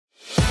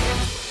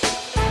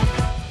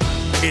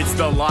It's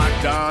the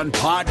Locked On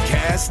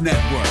Podcast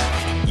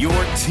Network, your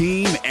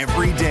team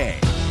every day.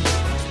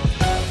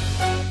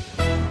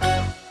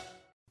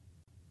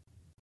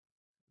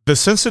 The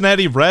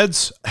Cincinnati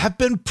Reds have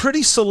been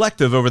pretty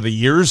selective over the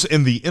years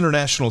in the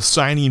international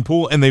signing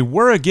pool, and they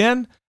were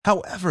again.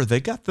 However,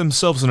 they got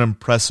themselves an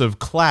impressive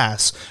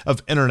class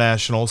of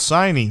international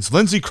signings.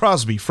 Lindsay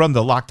Crosby from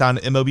the Locked On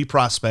MLB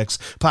Prospects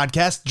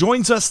podcast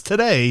joins us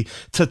today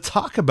to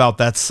talk about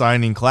that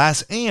signing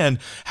class and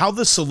how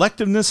the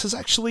selectiveness has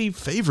actually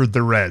favored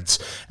the Reds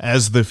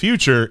as the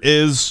future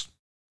is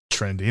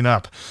trending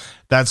up.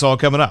 That's all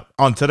coming up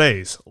on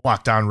today's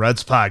Locked On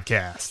Reds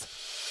podcast.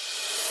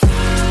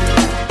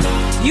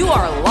 You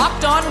are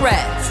Locked On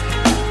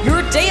Reds,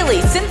 your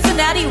daily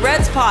Cincinnati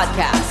Reds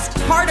podcast,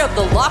 part of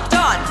the Locked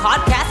On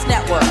Podcast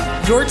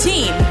Network, your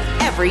team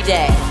every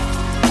day.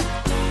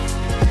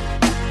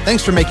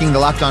 Thanks for making the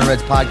Locked On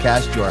Reds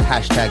podcast your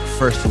hashtag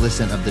first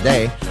listen of the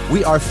day.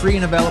 We are free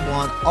and available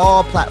on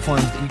all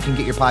platforms that you can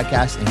get your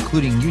podcasts,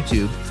 including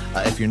YouTube.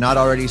 If you're not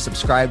already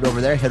subscribed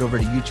over there, head over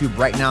to YouTube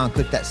right now and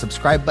click that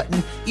subscribe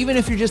button, even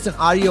if you're just an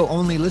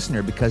audio-only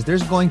listener, because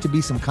there's going to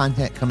be some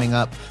content coming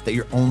up that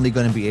you're only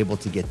going to be able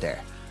to get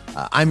there.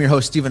 I'm your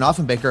host, Stephen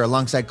Offenbaker,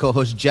 alongside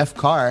co-host Jeff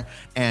Carr,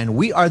 and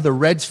we are the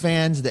Reds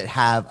fans that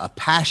have a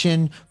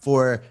passion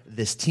for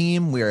this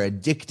team. We are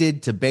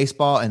addicted to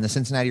baseball and the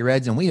Cincinnati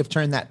Reds, and we have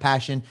turned that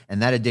passion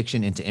and that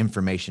addiction into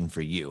information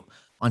for you.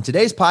 On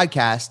today's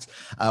podcast,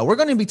 we're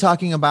going to be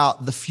talking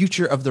about the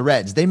future of the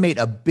Reds. They made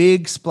a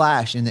big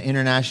splash in the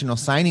international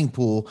signing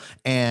pool,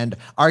 and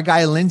our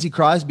guy Lindsay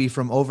Crosby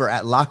from over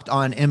at Locked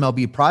On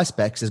MLB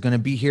Prospects is going to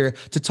be here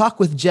to talk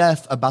with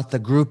Jeff about the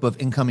group of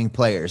incoming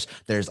players.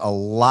 There's a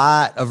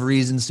lot of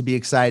reasons to be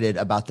excited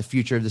about the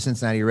future of the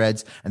Cincinnati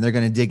Reds, and they're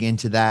going to dig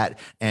into that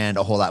and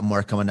a whole lot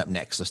more coming up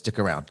next. So stick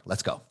around.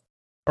 Let's go.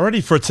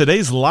 Alrighty, for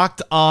today's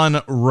Locked On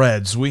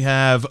Reds, we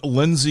have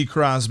Lindsay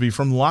Crosby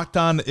from Locked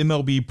On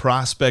MLB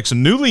Prospects,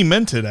 newly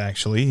minted,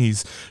 actually.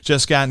 He's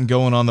just gotten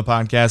going on the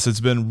podcast. It's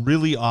been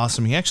really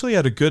awesome. He actually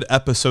had a good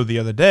episode the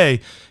other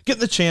day, getting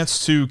the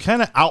chance to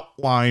kind of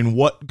outline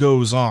what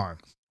goes on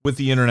with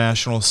the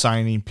international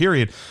signing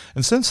period.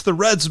 And since the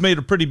Reds made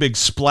a pretty big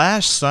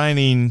splash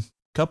signing a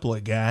couple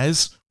of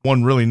guys,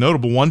 one really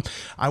notable one,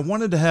 I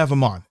wanted to have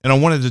him on, and I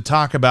wanted to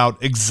talk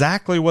about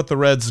exactly what the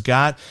Reds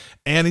got,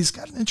 and he's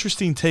got an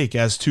interesting take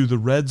as to the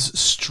Reds'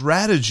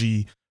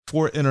 strategy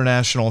for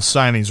international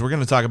signings. We're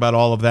going to talk about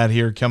all of that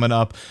here coming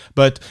up,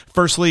 but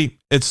firstly,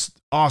 it's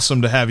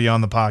awesome to have you on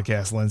the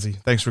podcast, Lindsay.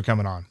 Thanks for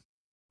coming on.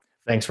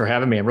 Thanks for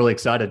having me. I'm really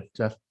excited,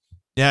 Jeff.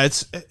 Yeah,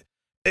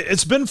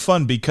 it's been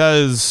fun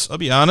because, I'll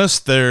be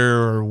honest,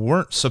 there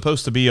weren't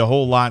supposed to be a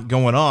whole lot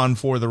going on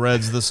for the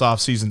Reds this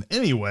offseason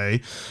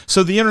anyway.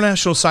 So the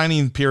international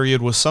signing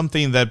period was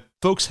something that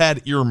folks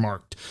had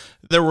earmarked.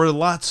 There were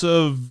lots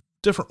of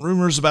different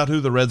rumors about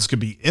who the Reds could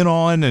be in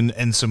on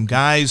and some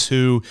guys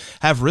who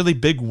have really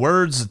big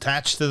words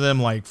attached to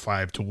them like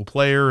 5-tool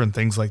player and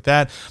things like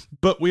that.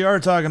 But we are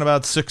talking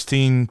about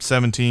 16,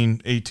 17,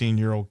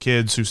 18-year-old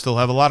kids who still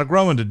have a lot of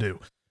growing to do.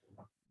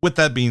 With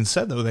that being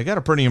said, though, they got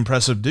a pretty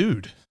impressive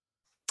dude.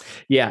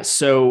 Yeah,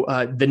 so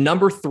the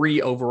number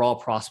 3 overall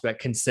prospect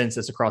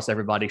consensus across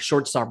everybody,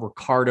 shortstop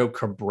Ricardo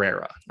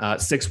Cabrera,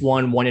 6'1",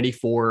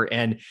 184,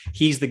 and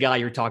he's the guy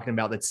you're talking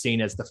about that's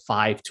seen as the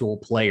 5-tool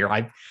player.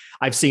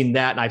 I've seen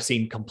that, and I've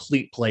seen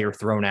complete player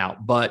thrown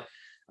out. But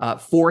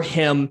for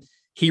him,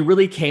 he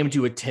really came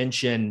to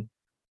attention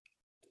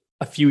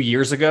a few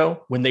years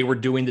ago when they were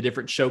doing the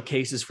different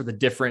showcases for the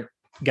different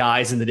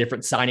guys in the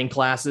different signing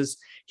classes.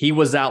 He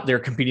was out there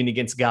competing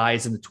against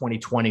guys in the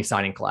 2020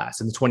 signing class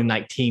and the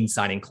 2019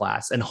 signing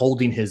class and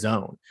holding his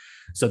own.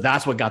 So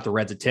that's what got the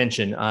Reds'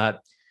 attention.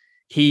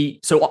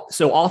 So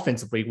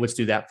offensively, let's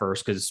do that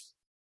first because,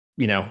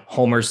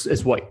 homers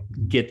is what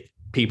get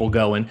people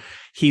going.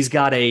 He's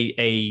got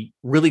a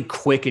really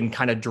quick and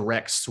kind of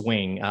direct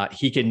swing.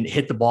 He can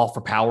hit the ball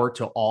for power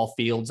to all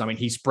fields. I mean,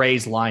 he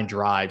sprays line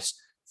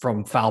drives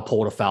from foul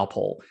pole to foul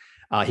pole.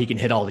 He can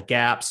hit all the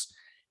gaps.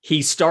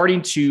 He's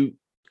starting to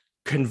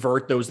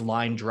convert those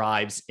line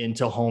drives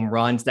into home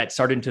runs. That's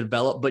starting to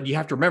develop, but you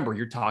have to remember,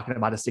 you're talking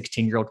about a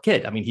 16-year-old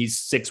kid. I mean, he's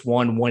 6'1",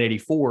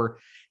 184.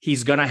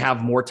 He's going to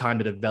have more time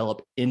to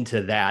develop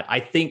into that.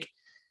 I think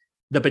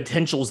the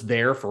potential's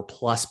there for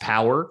plus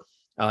power.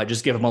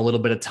 Just give him a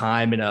little bit of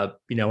time in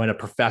a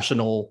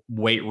professional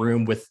weight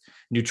room with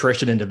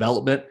nutrition and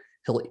development.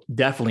 He'll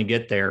definitely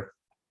get there.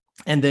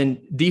 And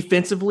then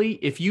defensively,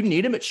 if you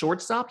need him at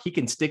shortstop, he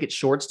can stick at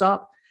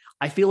shortstop.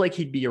 I feel like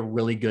he'd be a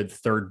really good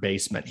third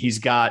baseman. He's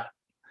got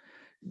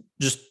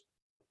just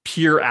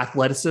pure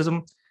athleticism.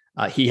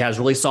 He has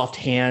really soft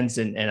hands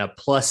and a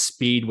plus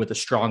speed with a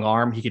strong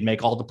arm. He can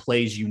make all the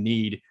plays you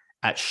need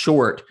at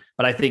short,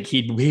 but I think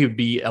he would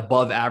be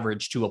above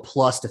average to a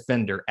plus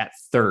defender at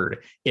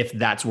third if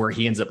that's where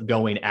he ends up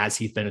going as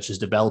he finishes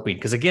developing.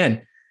 Because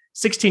again,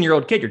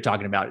 16-year-old kid you're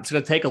talking about, it's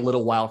going to take a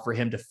little while for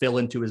him to fill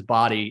into his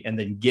body and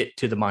then get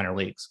to the minor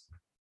leagues.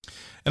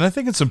 And I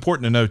think it's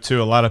important to note,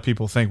 too, a lot of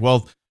people think,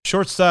 well,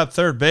 shortstop,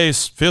 third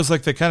base, feels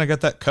like they kind of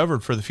got that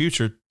covered for the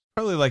future.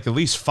 probably like at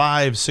least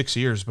 5-6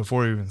 years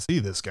before we even see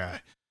this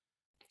guy.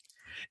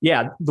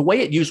 Yeah, the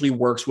way it usually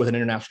works with an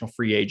international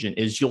free agent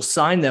is you'll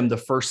sign them the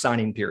first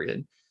signing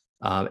period.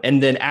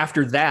 And then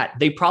after that,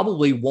 they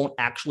probably won't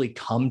actually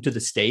come to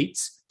the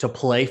States to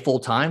play full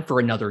time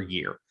for another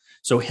year.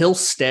 So he'll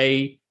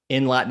stay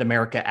in Latin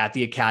America at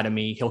the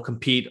academy. He'll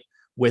compete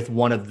with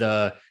one of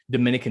the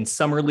Dominican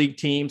Summer League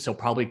teams. He'll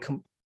probably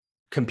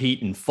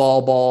compete in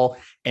fall ball.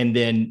 And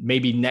then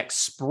maybe next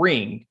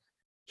spring,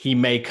 he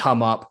may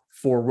come up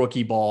for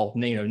rookie ball,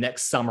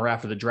 next summer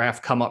after the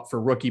draft, come up for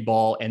rookie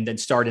ball and then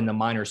start in the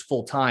minors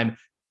full time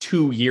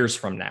 2 years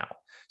from now.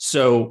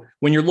 So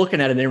when you're looking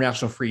at an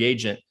international free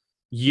agent,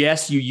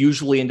 yes, you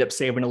usually end up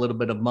saving a little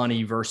bit of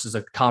money versus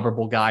a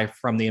comparable guy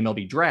from the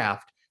MLB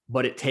draft,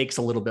 but it takes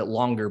a little bit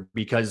longer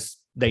because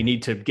they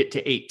need to get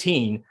to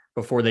 18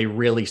 before they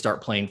really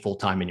start playing full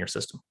time in your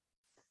system.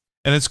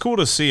 And it's cool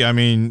to see. I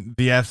mean,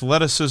 the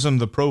athleticism,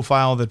 the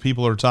profile that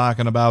people are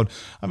talking about,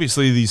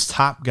 obviously these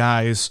top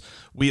guys,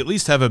 we at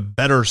least have a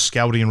better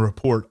scouting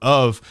report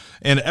of,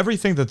 and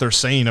everything that they're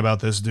saying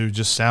about this dude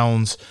just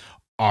sounds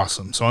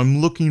awesome. So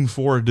I'm looking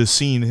forward to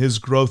seeing his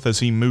growth as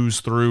he moves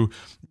through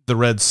the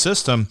Reds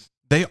system.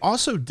 They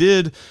also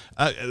did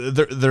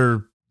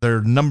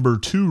their number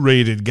 2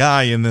 rated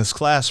guy in this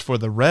class for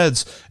the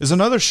Reds is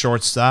another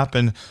shortstop,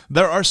 and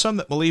there are some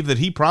that believe that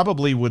he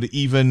probably would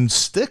even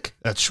stick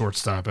at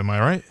shortstop. Am I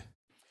right?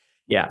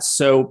 Yeah.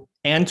 So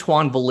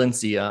Antoine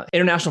Valencia,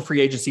 international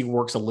free agency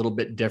works a little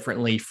bit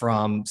differently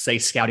from, say,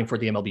 scouting for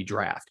the MLB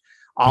draft.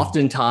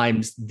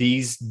 Oftentimes,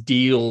 these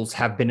deals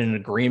have been in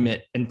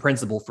agreement in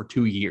principle for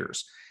 2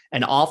 years.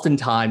 And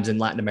oftentimes in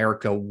Latin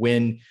America,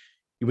 when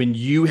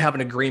you have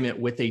an agreement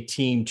with a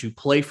team to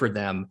play for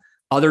them,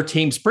 other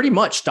teams pretty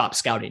much stop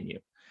scouting you.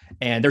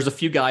 And there's a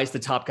few guys, the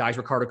top guys,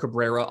 Ricardo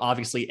Cabrera,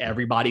 obviously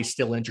everybody's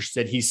still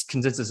interested. He's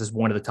consensus as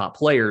one of the top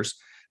players,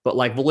 but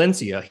like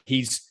Valencia,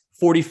 he's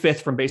 45th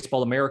from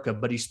Baseball America,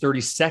 but he's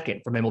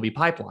 32nd from MLB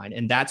Pipeline.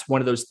 And that's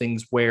one of those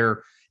things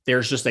where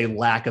there's just a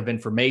lack of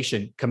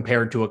information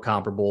compared to a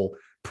comparable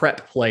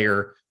prep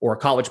player or a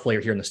college player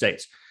here in the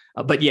States.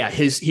 But yeah,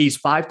 he's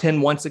 5'10",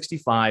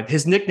 165.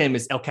 His nickname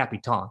is El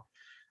Capitan,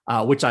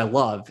 which I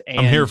love.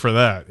 And I'm here for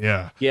that.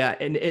 Yeah. Yeah.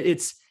 And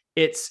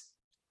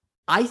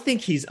I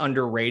think he's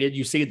underrated.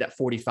 You see that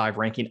 45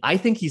 ranking. I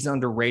think he's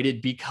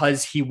underrated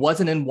because he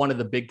wasn't in one of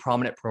the big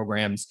prominent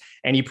programs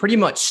and he pretty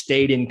much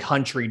stayed in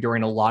country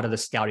during a lot of the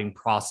scouting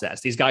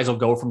process. These guys will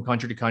go from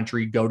country to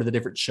country, go to the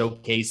different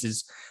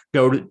showcases,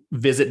 go to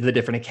visit the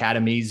different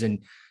academies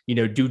and,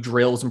 do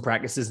drills and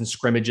practices and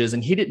scrimmages.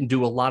 And he didn't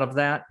do a lot of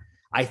that.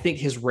 I think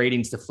his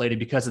ratings deflated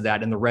because of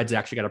that. And the Reds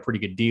actually got a pretty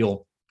good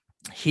deal.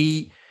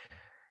 He's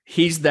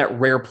that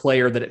rare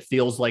player that it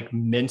feels like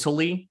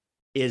mentally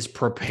is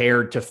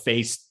prepared to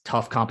face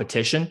tough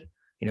competition.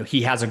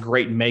 He has a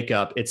great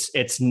makeup.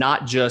 It's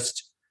not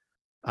just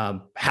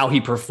how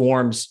he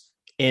performs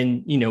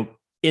in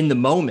the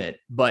moment,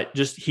 but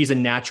just he's a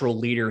natural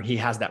leader. He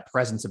has that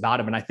presence about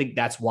him. And I think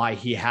that's why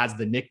he has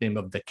the nickname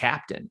of the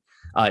captain.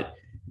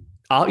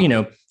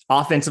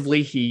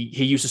 Offensively,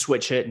 he used to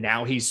switch hit.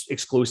 Now he's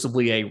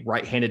exclusively a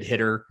right-handed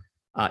hitter.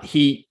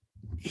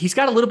 He's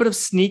got a little bit of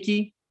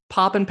sneaky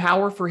pop and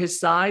power for his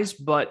size,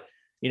 but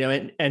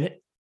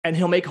and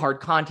he'll make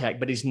hard contact,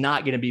 but he's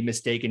not going to be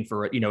mistaken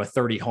for a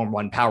 30 home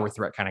run power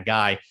threat kind of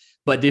guy.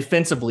 But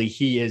defensively,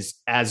 he is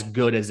as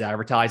good as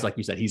advertised. Like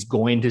you said, he's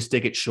going to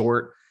stick it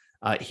short.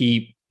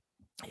 He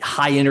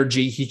high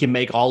energy. He can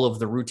make all of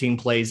the routine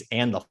plays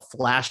and the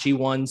flashy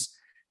ones.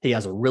 He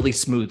has a really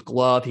smooth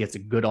glove. He has a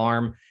good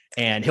arm,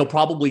 and he'll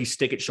probably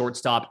stick at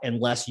shortstop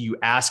unless you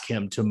ask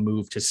him to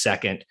move to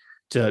second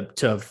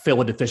to fill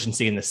a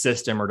deficiency in the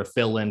system or to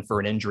fill in for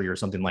an injury or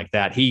something like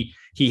that. He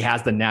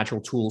has the natural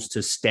tools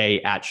to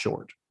stay at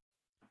short.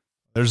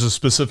 There's a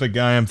specific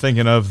guy I'm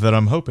thinking of that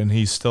I'm hoping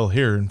he's still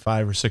here in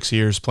 5 or 6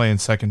 years playing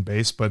second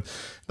base, but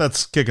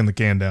that's kicking the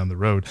can down the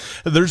road.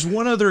 There's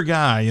one other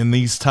guy in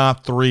these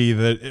top 3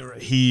 that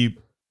he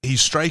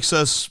strikes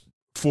us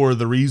for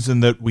the reason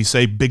that we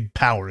say big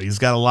power. He's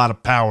got a lot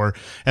of power,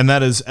 and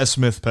that is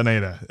Smith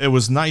Pineda. It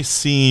was nice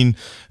seeing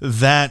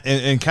that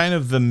and kind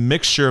of the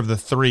mixture of the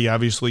 3.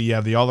 Obviously, you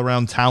have the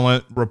all-around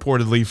talent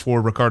reportedly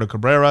for Ricardo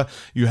Cabrera.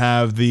 You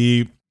have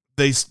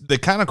they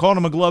kind of called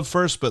him a glove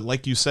first, but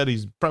like you said,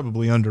 he's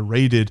probably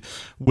underrated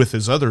with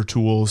his other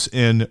tools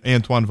in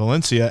Antoine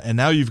Valencia. And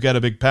now you've got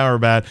a big power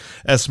bat,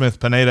 Smith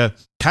Pineda.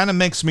 Kind of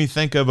makes me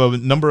think of a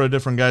number of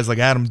different guys like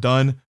Adam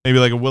Dunn, maybe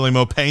like a Willie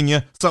Mo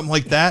Pena, something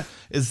like that.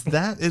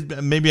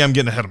 Maybe I'm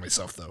getting ahead of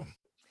myself though.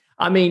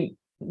 I mean,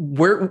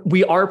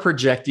 we are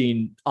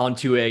projecting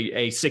onto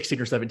a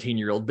 16 or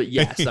 17-year-old, but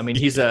yes, I mean,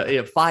 he's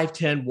a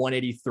 5'10",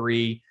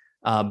 183,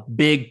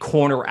 big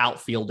corner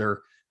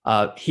outfielder.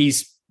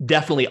 He's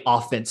definitely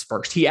offense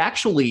first. He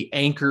actually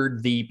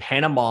anchored the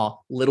Panama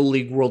Little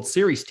League World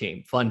Series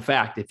team. Fun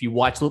fact, if you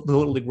watch the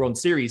Little League World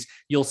Series,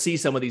 you'll see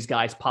some of these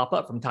guys pop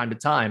up from time to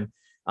time.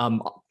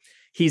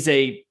 He's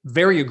a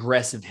very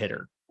aggressive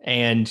hitter,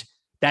 and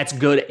that's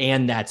good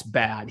and that's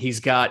bad. He's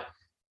got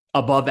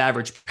above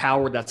average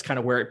power. That's kind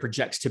of where it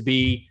projects to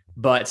be.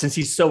 But since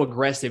he's so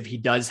aggressive, he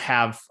does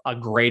have a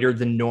greater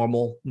than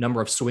normal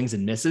number of swings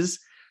and misses.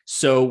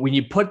 So when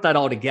you put that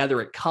all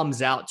together, it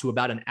comes out to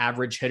about an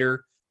average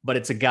hitter, but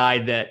it's a guy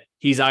that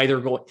he's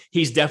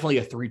definitely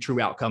a 3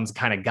 true outcomes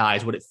kind of guy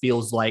is what it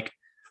feels like.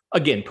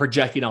 Again,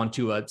 projecting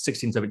onto a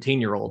 16,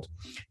 17-year-old.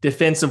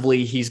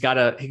 Defensively, he's got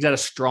a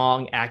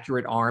strong,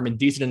 accurate arm and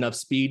decent enough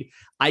speed.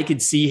 I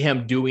could see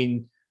him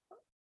doing,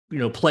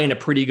 playing a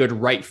pretty good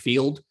right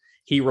field.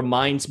 He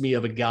reminds me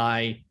of a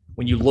guy,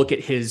 when you look at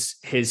his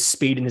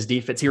speed and his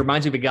defense, he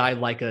reminds me of a guy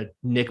like a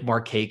Nick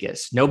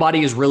Markakis.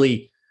 Nobody is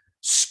really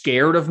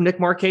scared of Nick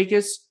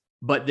Markakis,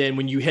 but then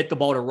when you hit the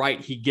ball to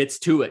right, he gets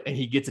to it and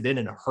he gets it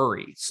in a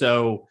hurry.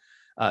 So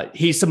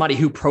he's somebody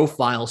who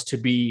profiles to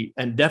be,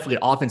 and definitely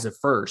an offensive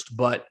first,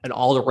 but an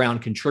all-around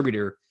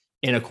contributor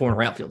in a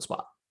corner outfield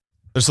spot.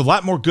 There's a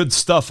lot more good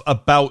stuff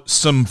about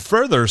some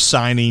further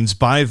signings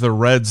by the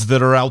Reds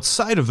that are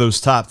outside of those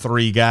top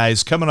 3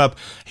 guys coming up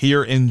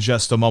here in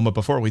just a moment.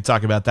 Before we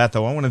talk about that,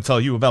 though, I want to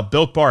tell you about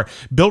Built Bar.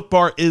 Built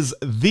Bar is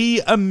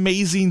the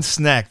amazing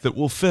snack that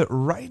will fit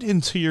right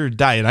into your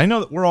diet. I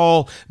know that we're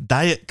all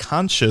diet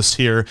conscious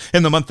here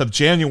in the month of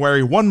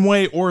January, one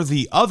way or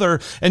the other,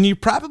 and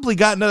you've probably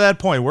gotten to that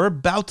point. We're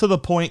about to the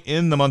point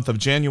in the month of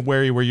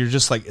January where you're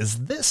just like,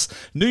 is this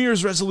New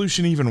Year's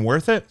resolution even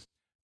worth it?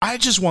 I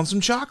just want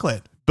some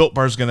chocolate. Built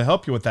Bar is going to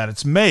help you with that.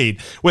 It's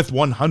made with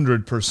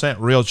 100%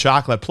 real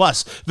chocolate.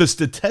 Plus, the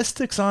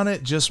statistics on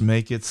it just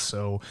make it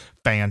so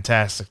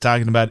fantastic.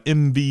 Talking about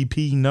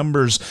MVP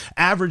numbers,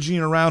 averaging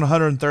around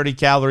 130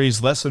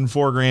 calories, less than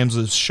 4 grams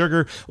of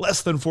sugar,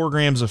 less than 4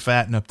 grams of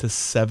fat, and up to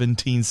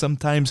 17,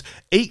 sometimes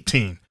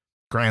 18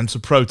 grams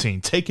of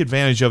protein. Take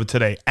advantage of it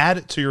today. Add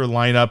it to your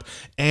lineup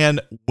and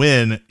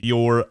win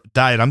your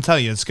diet. I'm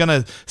telling you, it's going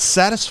to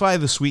satisfy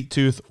the sweet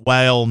tooth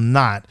while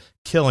not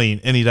killing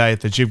any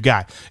diet that you've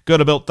got. Go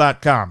to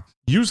Built.com.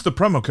 Use the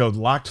promo code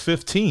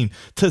LOCKED15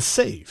 to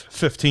save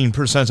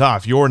 15%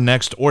 off your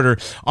next order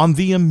on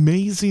the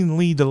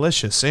amazingly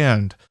delicious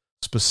and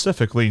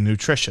specifically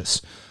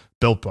nutritious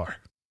Built Bar.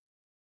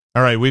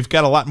 All right, we've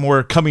got a lot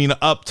more coming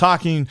up,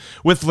 talking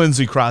with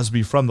Lindsay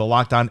Crosby from the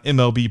Locked On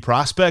MLB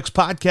Prospects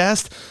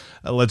podcast.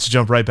 Let's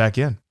jump right back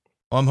in.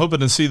 Well, I'm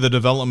hoping to see the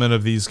development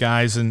of these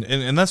guys, and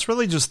that's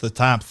really just the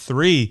top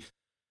 3.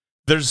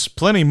 There's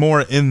plenty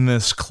more in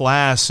this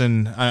class,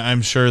 and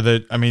I'm sure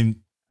that, kind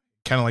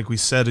of like we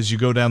said, as you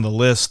go down the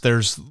list,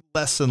 there's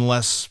less and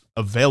less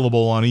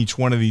available on each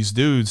one of these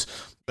dudes.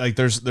 Like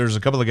there's a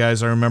couple of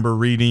guys I remember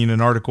reading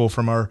an article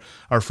from our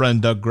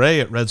friend Doug Gray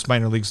at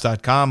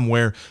RedsMinorLeagues.com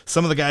where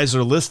some of the guys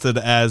are listed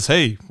as,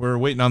 hey, we're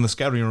waiting on the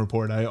scouting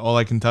report. All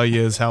I can tell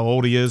you is how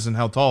old he is and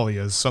how tall he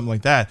is, something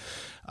like that.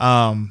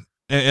 And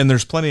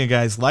there's plenty of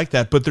guys like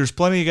that, but there's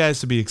plenty of guys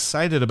to be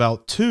excited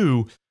about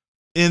too,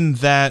 in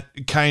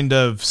that kind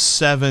of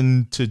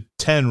 7 to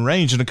 10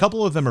 range. And a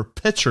couple of them are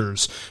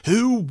pitchers.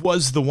 Who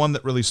was the one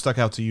that really stuck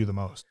out to you the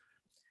most?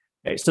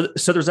 Okay,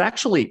 so there's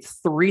actually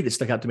 3 that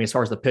stuck out to me as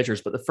far as the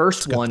pitchers, but the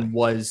first one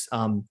was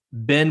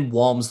Ben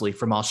Walmsley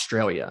from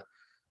Australia.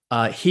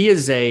 He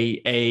is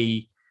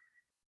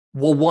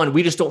one,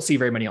 we just don't see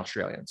very many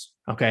Australians.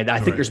 Okay. I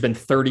think there's been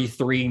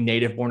 33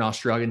 native-born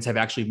Australians have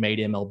actually made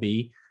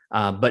MLB.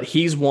 But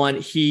he's one.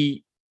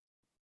 He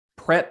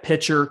prep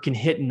pitcher, can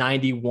hit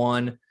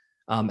 91,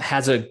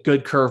 has a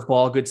good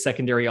curveball, good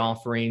secondary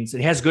offerings,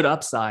 and has good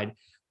upside.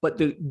 But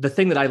the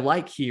thing that I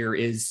like here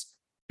is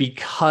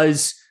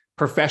because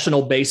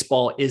professional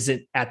baseball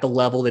isn't at the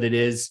level that it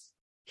is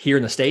here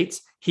in the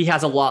States, he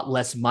has a lot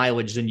less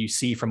mileage than you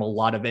see from a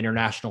lot of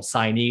international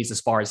signees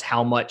as far as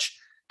how much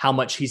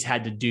he's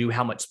had to do,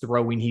 how much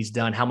throwing he's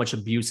done, how much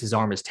abuse his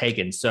arm has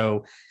taken.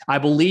 So I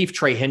believe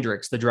Trey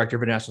Hendricks, the director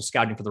of international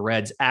scouting for the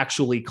Reds,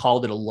 actually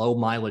called it a low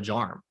mileage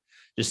arm,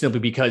 just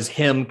simply because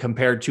him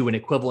compared to an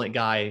equivalent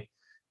guy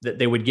that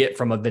they would get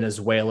from a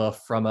Venezuela,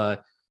 from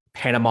a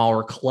Panama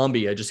or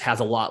Colombia, just has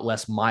a lot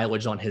less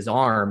mileage on his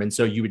arm. And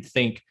so you would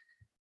think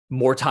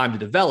more time to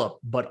develop,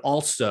 but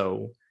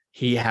also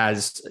he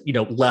has,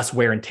 less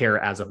wear and tear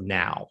as of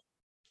now.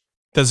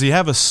 Does he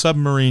have a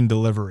submarine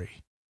delivery?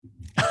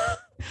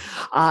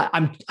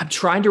 I'm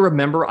trying to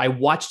remember. I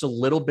watched a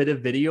little bit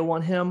of video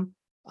on him.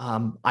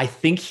 I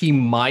think he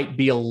might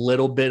be a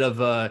little bit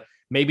of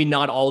maybe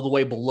not all the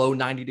way below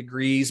 90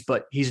 degrees,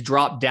 but he's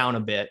dropped down a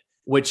bit,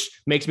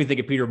 which makes me think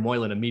of Peter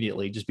Moylan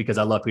immediately, just because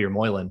I love Peter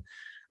Moylan.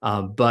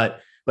 But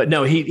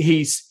no,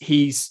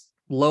 he's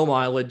low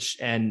mileage,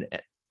 and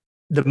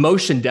the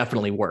motion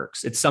definitely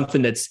works. It's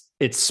something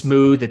it's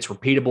smooth, it's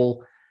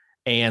repeatable,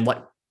 and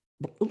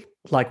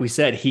like we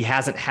said, he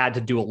hasn't had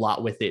to do a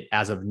lot with it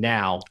as of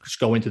now, just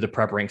going through the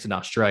prep ranks in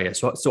Australia.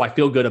 So I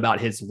feel good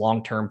about his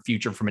long-term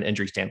future from an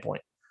injury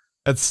standpoint.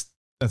 That's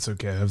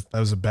okay. That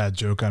was a bad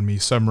joke on me.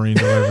 Submarine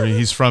delivery.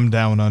 He's from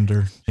down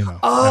under,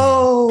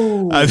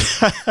 Oh,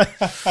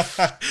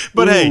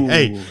 but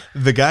hey,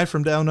 the guy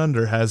from down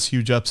under has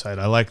huge upside.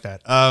 I like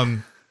that.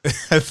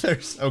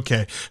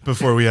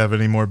 Before we have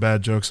any more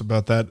bad jokes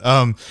about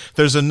that,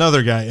 there's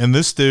another guy, and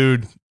this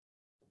dude,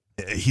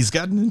 he's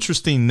got an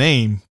interesting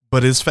name,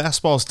 but his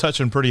fastball's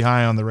touching pretty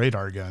high on the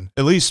radar gun,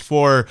 at least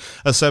for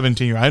a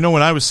 17-year. I know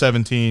when I was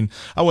 17,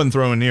 I wasn't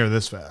throwing near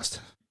this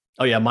fast.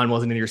 Oh, yeah, mine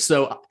wasn't either.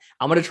 So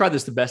I'm going to try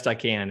this the best I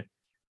can.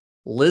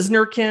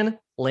 Lisnerkin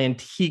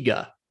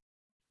Lantiga.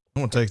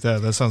 I'm going to take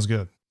that. That sounds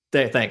good.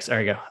 Thanks.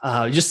 There you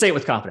go. Just say it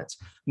with confidence.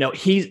 No,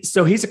 he's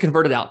a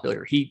converted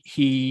outfielder.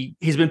 He's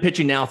been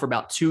pitching now for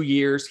about 2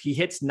 years. He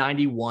hits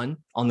 91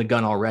 on the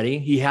gun already.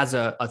 He has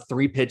a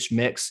 3-pitch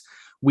mix.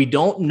 We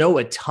don't know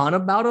a ton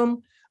about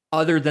him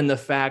other than the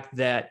fact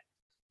that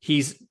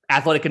he's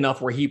athletic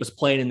enough where he was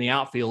playing in the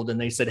outfield and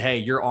they said, hey,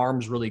 your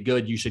arm's really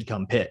good. You should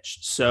come pitch.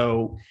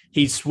 So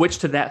he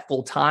switched to that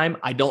full time.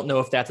 I don't know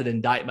if that's an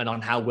indictment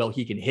on how well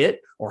he can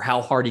hit or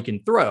how hard he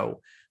can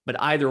throw.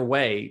 But either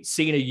way,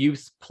 seeing a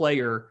youth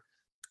player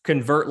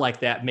convert like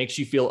that makes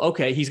you feel,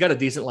 okay, he's got a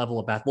decent level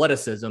of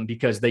athleticism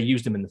because they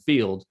used him in the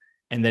field.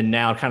 And then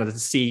now kind of to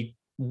see,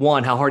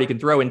 one, how hard he can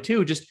throw, and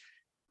two, just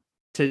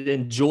to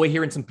enjoy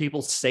hearing some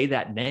people say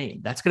that name.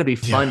 That's going to be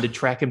fun to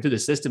track him through the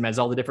system as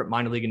all the different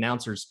minor league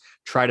announcers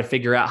try to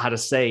figure out how to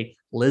say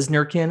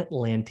Lisnerkin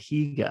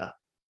Lantiga.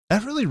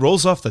 That really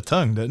rolls off the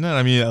tongue, doesn't it?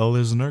 I mean,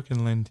 Lisnerkin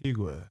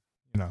Lantigua,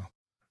 you know.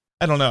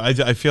 I don't know.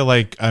 I feel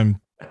like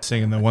I'm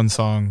singing the one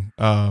song.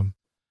 Never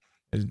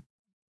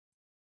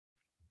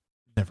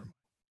mind.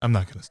 I'm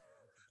not going to say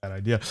that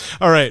idea.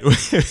 All right.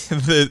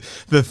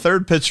 the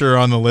third pitcher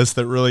on the list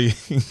that really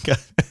got,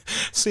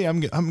 see, I'm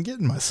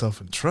getting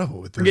myself in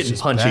trouble with this. Getting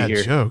punchy bad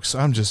here. Jokes.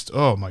 I'm just,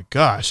 oh my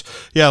gosh.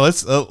 Yeah.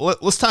 Let's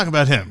talk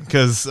about him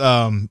because,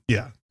 we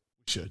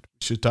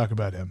should talk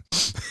about him.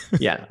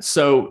 Yeah.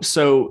 So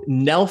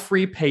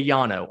Nelfrey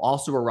Payano,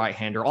 also a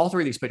right-hander. All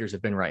three of these pitchers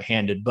have been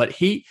right-handed, but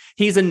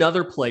he's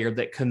another player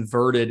that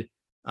converted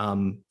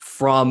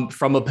from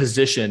a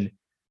position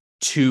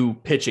to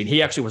pitching.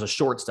 He actually was a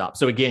shortstop.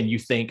 So again, you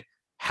think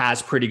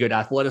has pretty good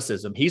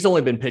athleticism. He's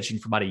only been pitching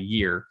for about a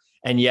year,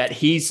 and yet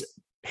he's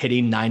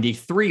hitting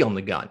 93 on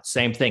the gun.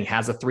 Same thing,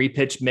 has a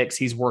 3-pitch mix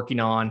he's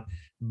working on,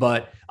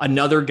 but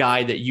another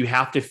guy that you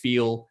have to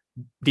feel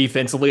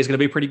defensively is going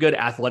to be pretty good,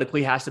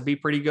 athletically has to be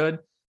pretty good,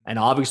 and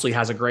obviously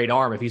has a great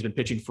arm if he's been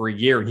pitching for a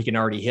year and he can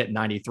already hit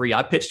 93.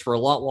 I pitched for a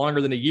lot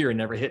longer than a year and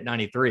never hit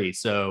 93.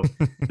 So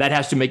that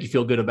has to make you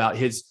feel good about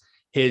his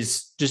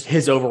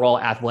overall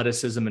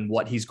athleticism and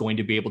what he's going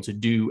to be able to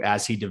do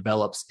as he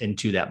develops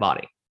into that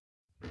body.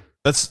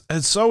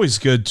 It's always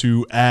good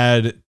to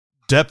add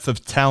depth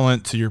of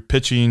talent to your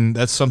pitching.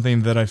 That's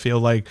something that I feel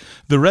like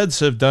the Reds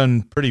have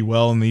done pretty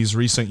well in these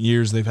recent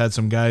years. They've had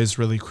some guys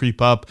really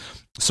creep up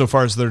so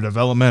far as their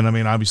development. I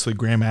mean, obviously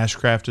Graham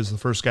Ashcraft is the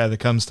first guy that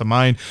comes to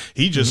mind.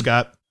 He just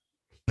got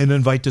an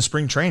invite to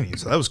spring training,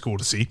 so that was cool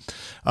to see.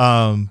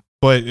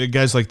 But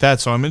guys like that,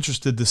 so I'm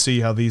interested to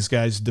see how these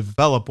guys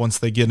develop once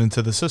they get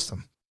into the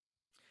system.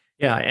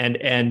 Yeah,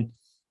 and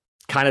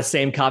kind of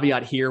same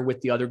caveat here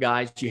with the other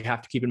guys. You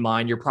have to keep in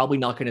mind, you're probably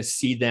not going to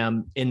see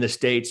them in the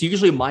States.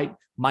 Usually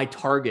my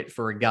target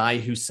for a guy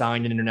who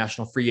signed an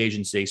international free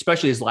agency,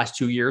 especially his last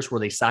 2 years where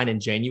they signed in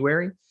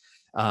January,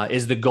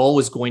 is the goal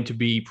is going to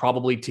be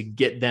probably to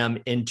get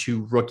them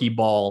into rookie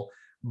ball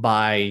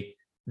by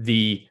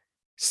the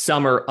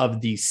summer of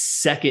the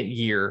second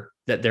year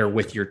that they're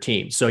with your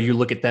team. So you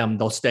look at them,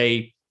 they'll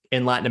stay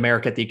in Latin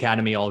America at the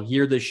academy all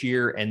year this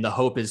year. And the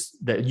hope is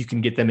that you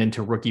can get them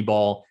into rookie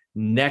ball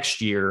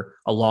next year,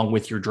 along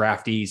with your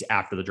draftees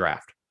after the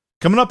draft.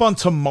 Coming up on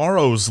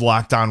tomorrow's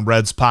Locked On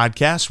Reds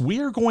podcast, we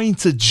are going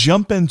to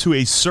jump into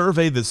a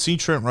survey that C.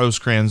 Trent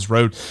Rosecrans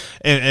wrote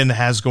and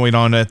has going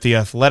on at The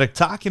Athletic,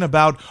 talking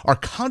about our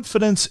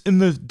confidence in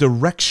the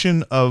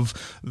direction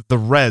of the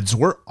Reds.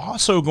 We're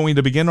also going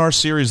to begin our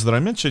series that I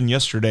mentioned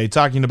yesterday,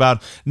 talking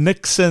about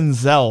Nick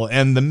Senzel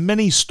and the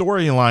many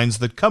storylines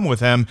that come with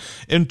him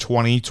in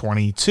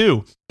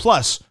 2022.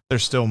 Plus,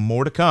 there's still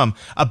more to come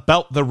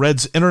about the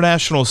Reds'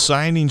 international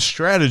signing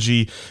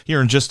strategy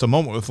here in just a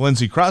moment with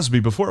Lindsay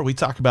Crosby. Before we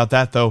talk about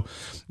that, though,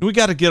 we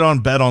got to get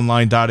on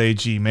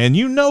betonline.ag, man.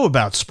 You know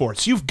about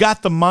sports. You've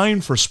got the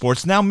mind for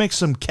sports. Now make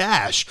some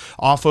cash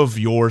off of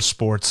your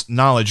sports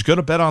knowledge. Go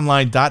to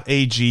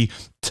betonline.ag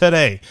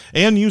today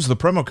and use the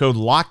promo code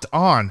Locked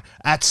On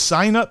at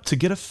sign up to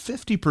get a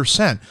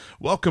 50%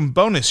 welcome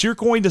bonus. You're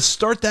going to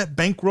start that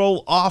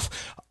bankroll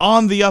off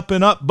on the up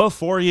and up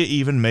before you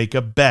even make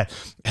a bet.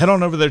 Head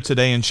on over there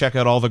today and check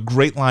out all the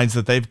great lines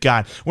that they've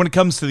got. When it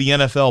comes to the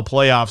NFL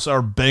playoffs,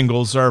 our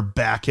Bengals are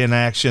back in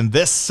action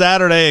this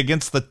Saturday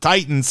against the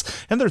Titans,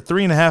 and they're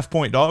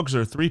 3.5-point dogs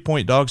or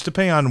 3-point dogs,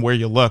 depending on where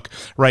you look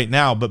right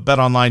now. But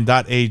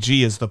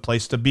betonline.ag is the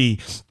place to be.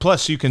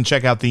 Plus, you can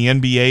check out the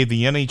NBA,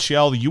 the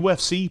NHL, the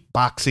UFC,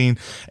 boxing,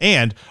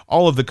 and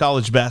all of the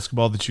college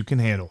basketball that you can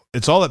handle.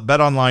 It's all at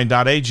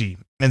betonline.ag.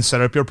 And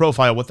set up your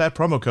profile with that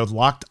promo code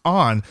Locked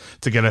On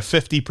to get a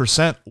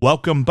 50%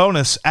 welcome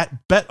bonus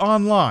at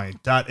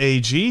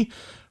betonline.ag,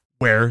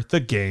 where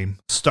the game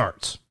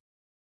starts.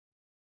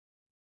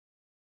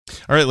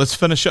 All right, let's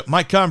finish up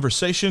my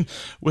conversation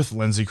with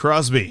Lindsay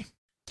Crosby.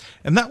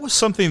 And that was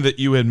something that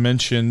you had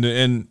mentioned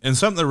and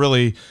something that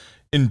really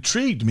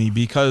intrigued me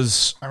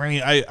because, I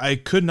mean, I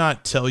could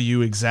not tell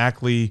you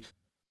exactly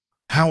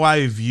how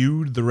I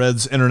viewed the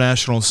Reds'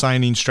 international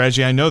signing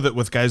strategy. I know that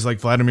with guys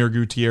like Vladimir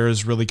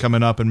Gutierrez really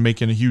coming up and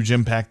making a huge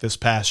impact this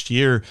past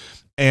year,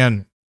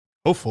 and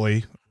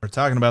hopefully we're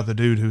talking about the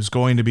dude who's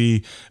going to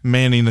be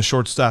manning the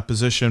shortstop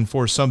position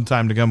for some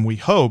time to come, we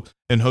hope,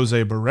 in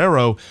Jose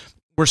Barrero.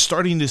 We're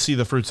starting to see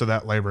the fruits of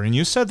that labor. And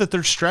you said that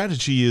their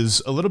strategy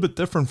is a little bit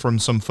different from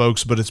some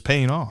folks, but it's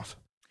paying off.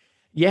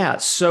 Yeah.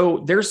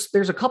 So there's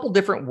a couple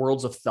different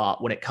worlds of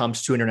thought when it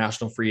comes to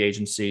international free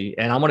agency.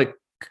 And I'm going to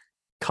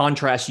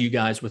contrast you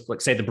guys with, like,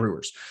 say, the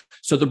Brewers.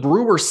 So the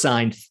Brewers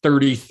signed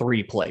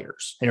 33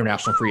 players,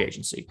 international free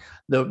agency.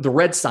 The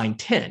Reds signed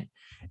 10.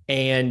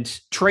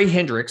 And Trey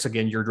Hendricks,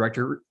 again, your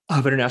director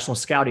of international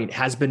scouting,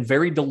 has been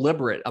very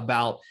deliberate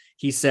about,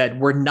 he said,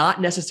 we're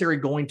not necessarily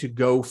going to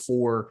go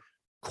for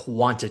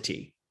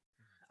quantity.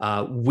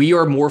 We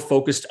are more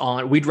focused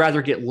on, we'd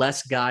rather get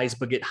less guys,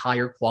 but get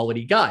higher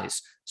quality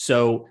guys.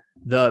 So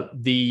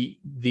the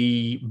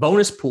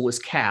bonus pool is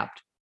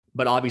capped,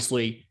 but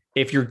obviously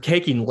if you're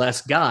taking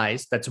less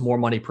guys, that's more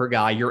money per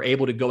guy. You're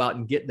able to go out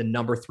and get the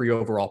number 3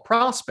 overall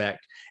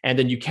prospect. And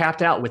then you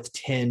capped out with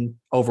 10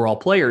 overall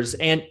players.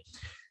 And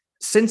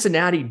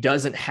Cincinnati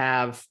doesn't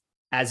have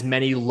as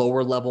many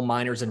lower level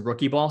minors and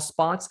rookie ball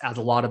spots as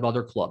a lot of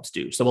other clubs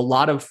do. So a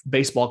lot of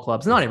baseball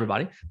clubs, not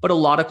everybody, but a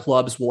lot of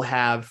clubs will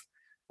have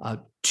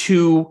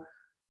two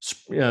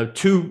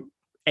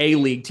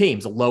A-league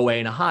teams, a low A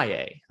and a high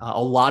A.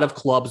 A lot of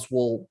clubs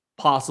will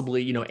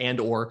possibly, and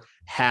or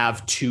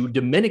have 2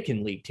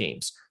 Dominican League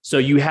teams. So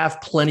you have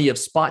plenty of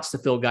spots to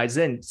fill guys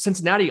in.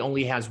 Cincinnati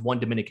only has 1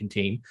 Dominican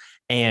team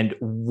and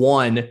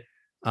 1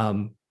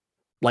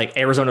 like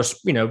Arizona,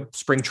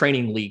 spring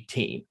training league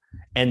team.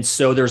 And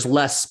so there's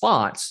less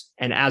spots.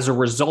 And as a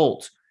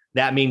result,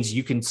 that means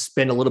you can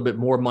spend a little bit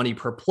more money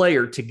per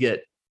player to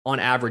get, on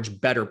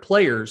average, better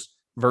players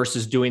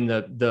versus doing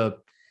the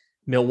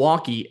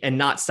Milwaukee and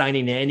not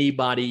signing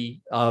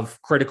anybody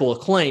of critical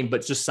acclaim,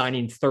 but just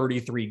signing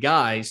 33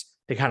 guys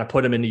to kind of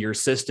put them into your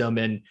system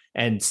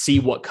and see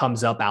what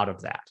comes up out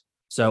of that.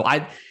 So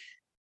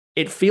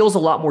it feels a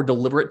lot more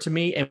deliberate to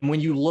me. And when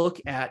you look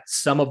at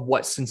some of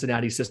what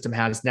Cincinnati's system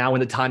has now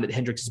in the time that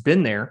Hendricks has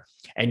been there,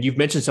 and you've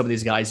mentioned some of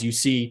these guys, you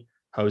see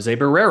Jose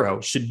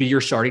Barrero should be your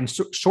starting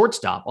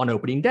shortstop on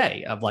opening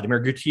day. Vladimir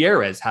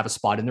Gutierrez have a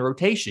spot in the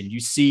rotation. You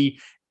see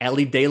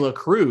Ellie De La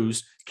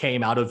Cruz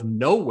came out of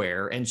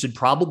nowhere and should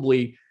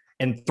probably,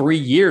 in 3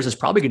 years, is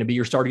probably going to be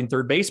your starting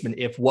third baseman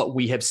if what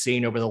we have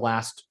seen over the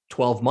last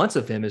 12 months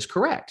of him is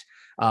correct.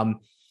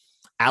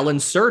 Alan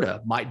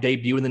Cerda might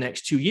debut in the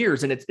next 2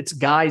 years. And it's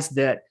guys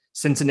that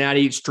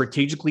Cincinnati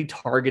strategically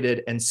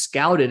targeted and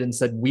scouted and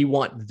said, we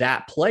want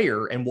that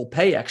player and we'll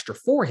pay extra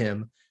for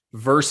him,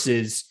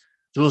 versus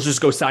let's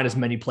just go sign as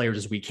many players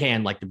as we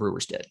can, like the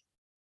Brewers did.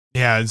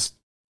 Yeah, it's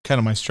kind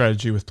of my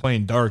strategy with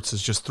playing darts,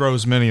 is just throw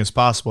as many as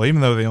possible,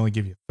 even though they only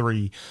give you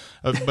 3.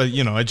 But,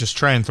 I just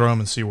try and throw them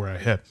and see where I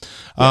hit.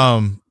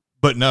 Yeah.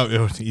 But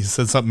no, you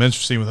said something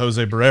interesting with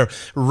Jose Barrero.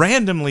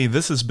 Randomly,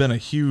 this has been a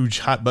huge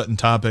hot button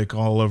topic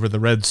all over the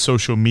Reds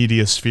social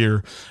media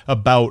sphere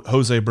about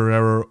Jose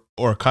Barrero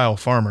or Kyle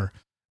Farmer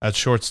at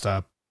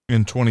shortstop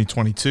in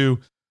 2022.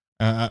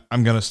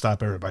 I'm going to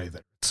stop everybody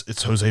there.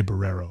 It's Jose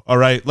Barrero. All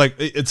right. Like,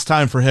 it's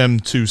time for him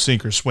to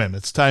sink or swim.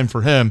 It's time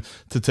for him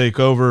to take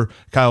over.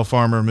 Kyle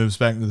Farmer moves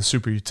back into the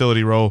super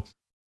utility role.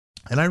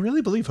 And I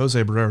really believe Jose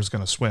Barrero is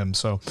going to swim.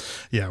 So,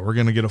 yeah, we're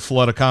going to get a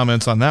flood of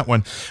comments on that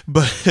one.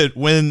 But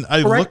when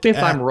I correct me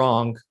if I'm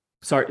wrong.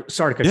 Sorry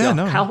to cut you off.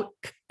 No.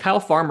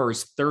 Kyle Farmer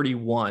is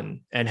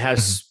 31 and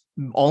has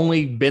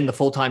only been the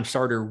full-time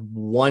starter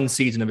 1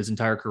 season of his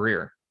entire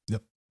career.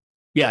 Yep.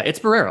 Yeah, it's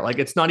Barrero. Like,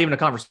 it's not even a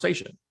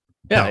conversation.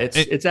 Yeah, no,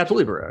 it's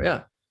absolutely Barrero.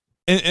 Yeah.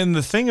 And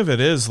the thing of it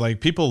is, like,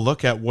 people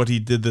look at what he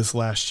did this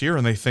last year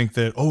and they think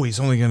that, he's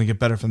only going to get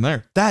better from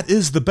there. That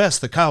is the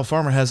best that Kyle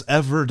Farmer has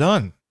ever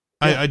done.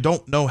 I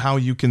don't know how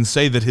you can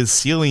say that his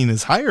ceiling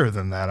is higher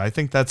than that. I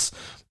think that's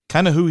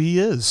kind of who he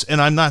is.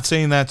 And I'm not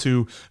saying that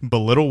to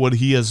belittle what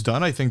he has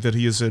done. I think that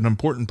he is an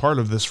important part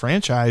of this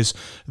franchise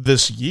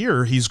this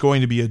year. He's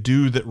going to be a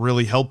dude that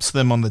really helps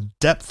them on the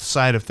depth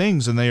side of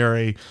things, and they are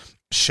a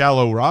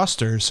shallow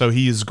roster, so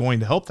he is going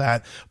to help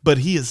that. But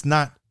he is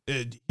not,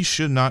 he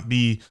should not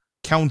be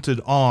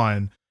counted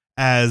on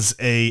as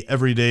a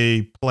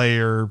everyday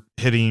player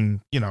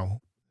hitting,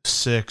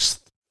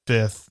 6th,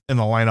 5th in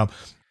the lineup.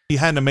 He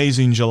had an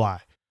amazing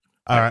July.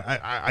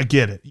 I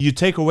get it. You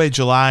take away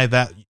July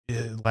that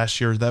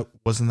last year, that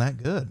wasn't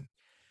that good.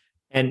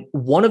 And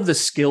one of the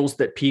skills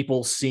that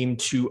people seem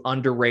to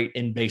underrate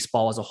in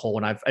baseball as a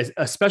whole, and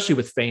especially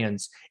with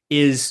fans,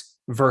 is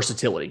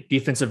versatility,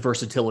 defensive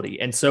versatility.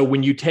 And so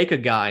when you take a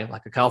guy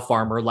like a Kyle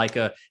Farmer, like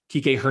a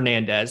Kike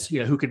Hernandez,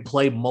 who could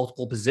play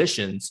multiple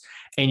positions,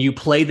 and you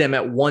play them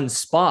at one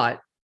spot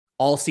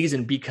all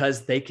season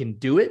because they can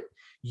do it,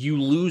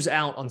 you lose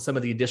out on some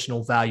of the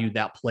additional value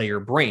that player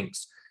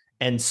brings.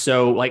 And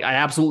so, like, I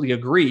absolutely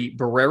agree.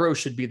 Barrero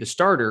should be the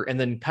starter, and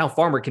then Kyle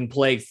Farmer can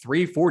play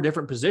 3-4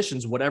 different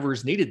positions, whatever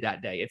is needed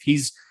that day. If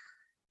he's,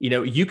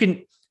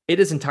 it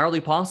is entirely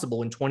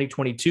possible in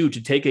 2022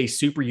 to take a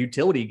super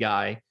utility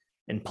guy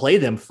and play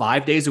them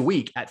 5 days a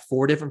week at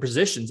 4 different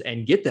positions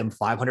and get them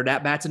 500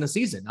 at-bats in a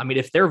season. I mean,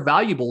 if they're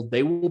valuable,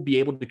 they will be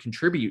able to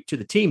contribute to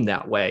the team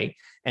that way.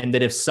 And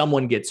then if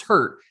someone gets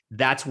hurt,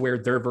 that's where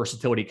their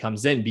versatility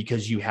comes in,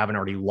 because you haven't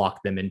already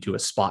locked them into a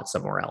spot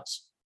somewhere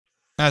else.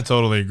 I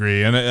totally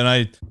agree. And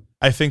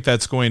I think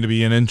that's going to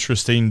be an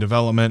interesting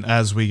development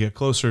as we get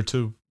closer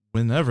to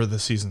whenever the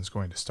season's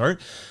going to start.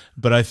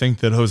 But I think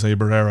that Jose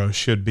Barrero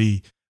should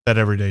be that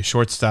everyday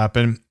shortstop.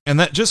 And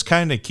that just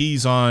kind of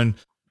keys on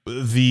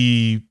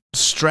the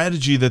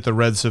strategy that the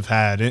Reds have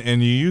had.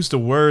 And you used a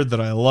word that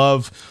I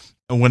love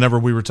whenever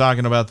we were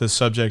talking about this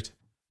subject,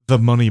 the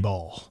money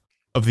ball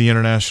of the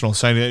international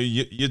signing.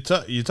 You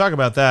talk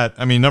about that.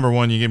 I mean, number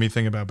one, you get me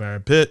thinking about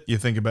Brad Pitt. You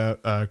think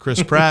about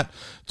Chris Pratt.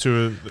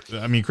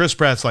 Chris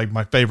Pratt's like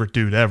my favorite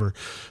dude ever.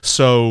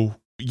 So,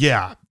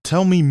 yeah,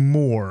 tell me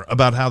more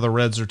about how the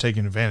Reds are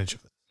taking advantage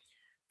of it.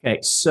 Okay,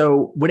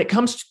 so when it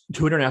comes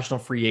to international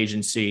free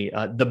agency,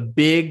 the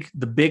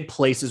big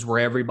places where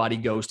everybody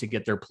goes to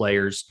get their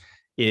players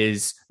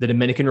is the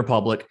Dominican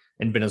Republic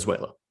and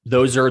Venezuela.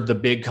 Those are the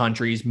big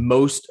countries.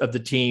 Most of the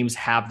teams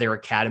have their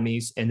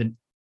academies in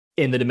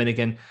the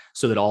Dominican,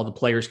 so that all the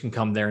players can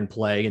come there and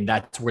play, and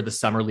that's where the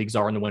summer leagues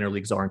are and the winter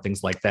leagues are and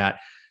things like that.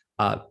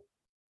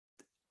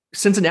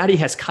 Cincinnati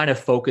has kind of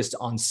focused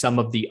on some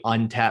of the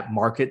untapped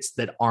markets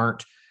that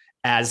aren't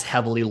as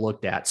heavily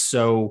looked at.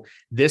 So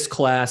this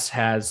class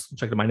has,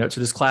 check my notes.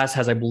 So this class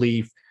has, I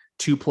believe,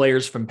 2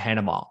 players from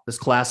Panama. This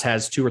class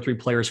has 2 or 3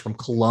 players from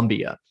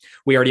Colombia.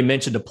 We already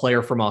mentioned a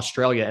player from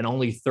Australia, and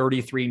only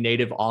 33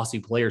 native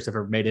Aussie players have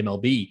ever made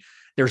MLB.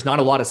 There's not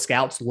a lot of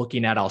scouts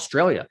looking at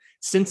Australia.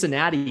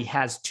 Cincinnati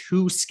has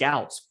 2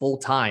 scouts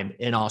full-time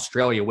in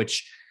Australia,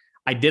 which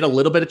I did a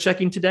little bit of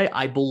checking today.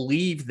 I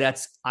believe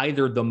that's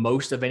either the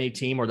most of any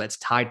team or that's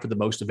tied for the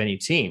most of any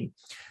team.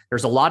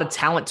 There's a lot of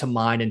talent to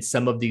mine in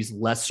some of these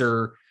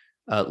lesser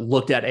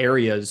looked at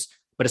areas,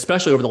 but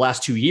especially over the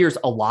last 2 years,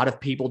 a lot of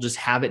people just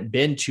haven't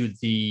been to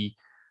the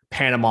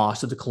Panamas,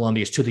 to the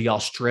Colombias, to the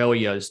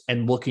Australias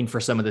and looking for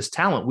some of this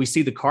talent. We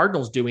see the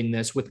Cardinals doing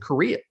this with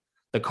Korea.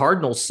 The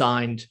Cardinals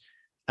signed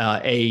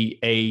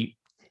a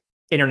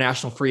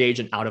international free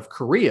agent out of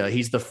Korea.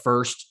 He's the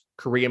first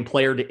Korean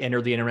player to enter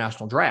the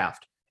international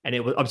draft. And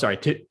it was,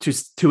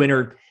 to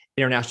enter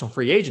international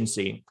free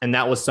agency. And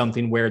that was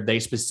something where they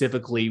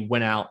specifically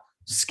went out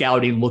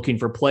scouting, looking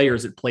for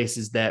players at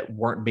places that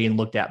weren't being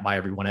looked at by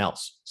everyone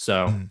else.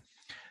 So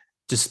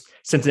just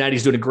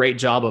Cincinnati's doing a great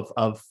job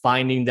of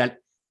finding that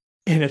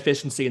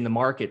inefficiency in the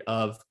market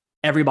of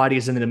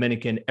everybody's in the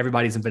Dominican,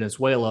 everybody's in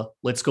Venezuela.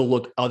 Let's go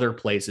look other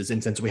places.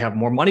 And since we have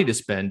more money to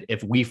spend,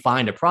 if we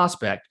find a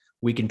prospect,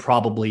 we can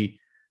probably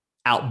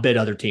outbid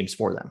other teams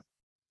for them.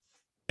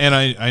 And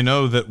I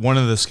know that one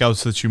of the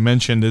scouts that you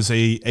mentioned is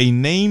a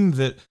name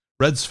that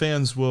Reds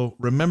fans will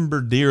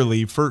remember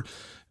dearly for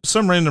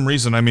some random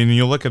reason. I mean,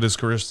 you look at his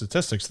career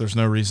statistics, there's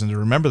no reason to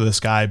remember this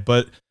guy,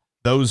 but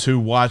those who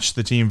watched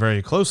the team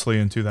very closely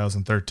in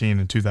 2013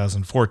 and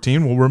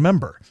 2014 will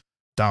remember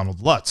Donald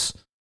Lutz.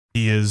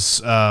 He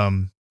is,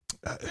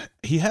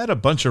 he had a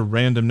bunch of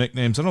random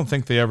nicknames. I don't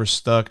think they ever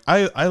stuck.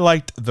 I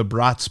liked the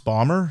Bratz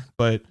Bomber,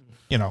 but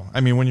you know,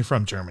 I mean, when you're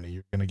from Germany,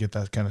 you're going to get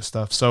that kind of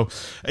stuff. So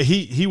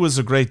he was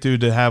a great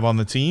dude to have on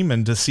the team,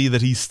 and to see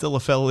that he's still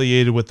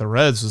affiliated with the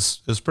Reds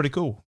is pretty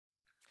cool.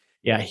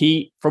 Yeah,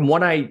 from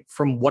what I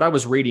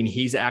was reading,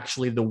 he's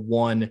actually the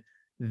one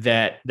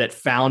that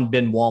found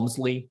Ben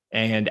Walmsley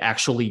and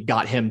actually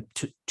got him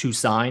to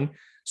sign.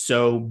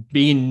 So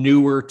being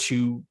newer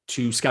to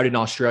scouting in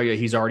Australia,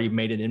 he's already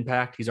made an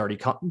impact. He's already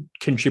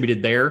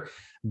contributed there.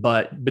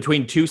 But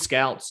between 2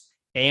 scouts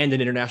and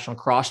an international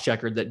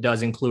cross-checker that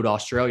does include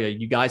Australia,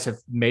 you guys have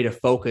made a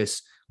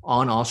focus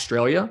on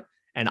Australia.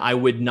 And I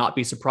would not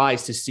be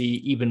surprised to see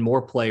even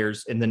more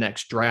players in the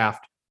next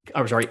draft,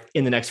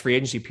 in the next free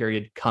agency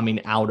period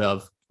coming out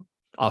of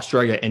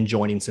Australia and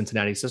joining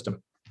Cincinnati's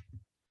system.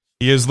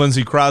 He is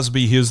Lindsay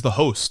Crosby. He is the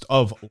host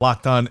of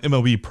Locked On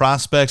MLB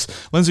Prospects.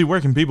 Lindsay, where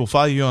can people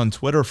follow you on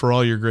Twitter for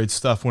all your great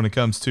stuff when it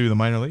comes to the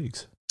minor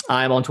leagues?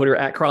 I'm on Twitter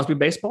at Crosby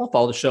Baseball.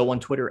 Follow the show on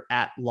Twitter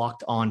at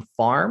Locked On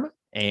Farm.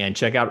 And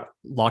check out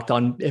Locked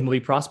On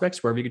MLB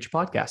Prospects wherever you get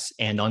your podcasts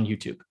and on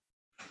YouTube.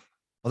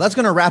 Well, that's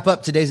going to wrap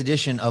up today's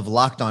edition of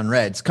Locked On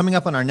Reds. Coming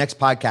up on our next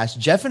podcast,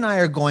 Jeff and I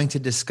are going to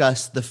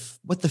discuss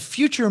what the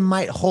future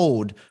might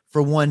hold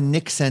for one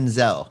Nick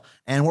Senzel.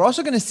 And we're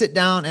also going to sit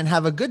down and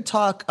have a good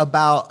talk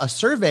about a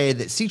survey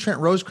that C. Trent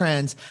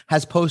Rosecrans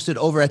has posted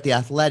over at The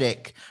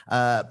Athletic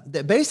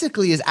that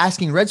basically is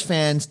asking Reds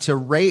fans to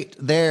rate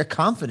their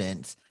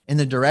confidence in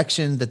the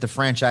direction that the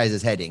franchise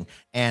is heading.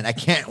 And I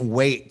can't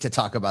wait to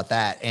talk about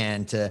that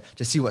and to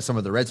see what some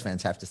of the Reds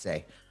fans have to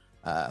say.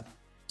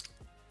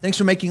 Thanks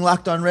for making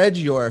Locked On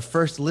Reds your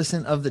first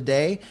listen of the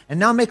day. And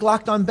now make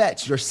Locked On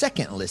Bets your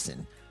second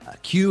listen.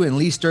 Q and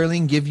Lee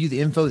Sterling give you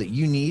the info that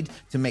you need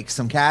to make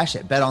some cash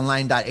at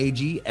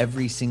betonline.ag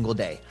every single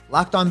day.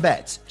 Locked On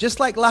Bets,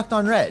 just like Locked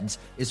On Reds,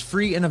 is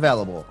free and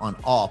available on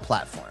all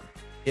platforms.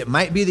 It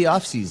might be the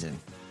off season.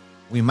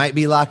 We might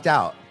be locked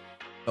out,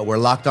 but we're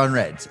Locked On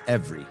Reds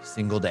every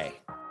single day.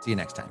 See you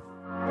next time.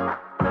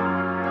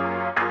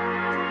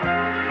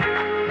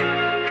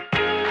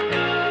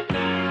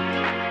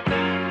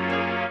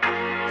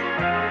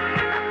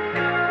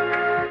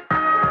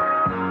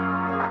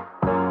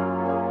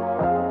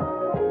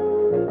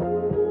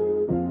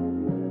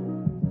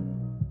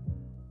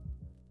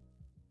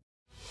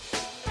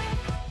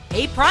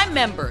 Hey, Prime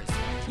members,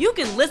 you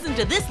can listen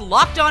to this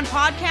Locked On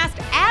podcast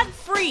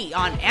ad-free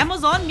on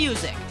Amazon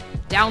Music.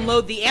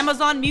 Download the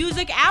Amazon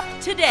Music app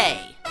today.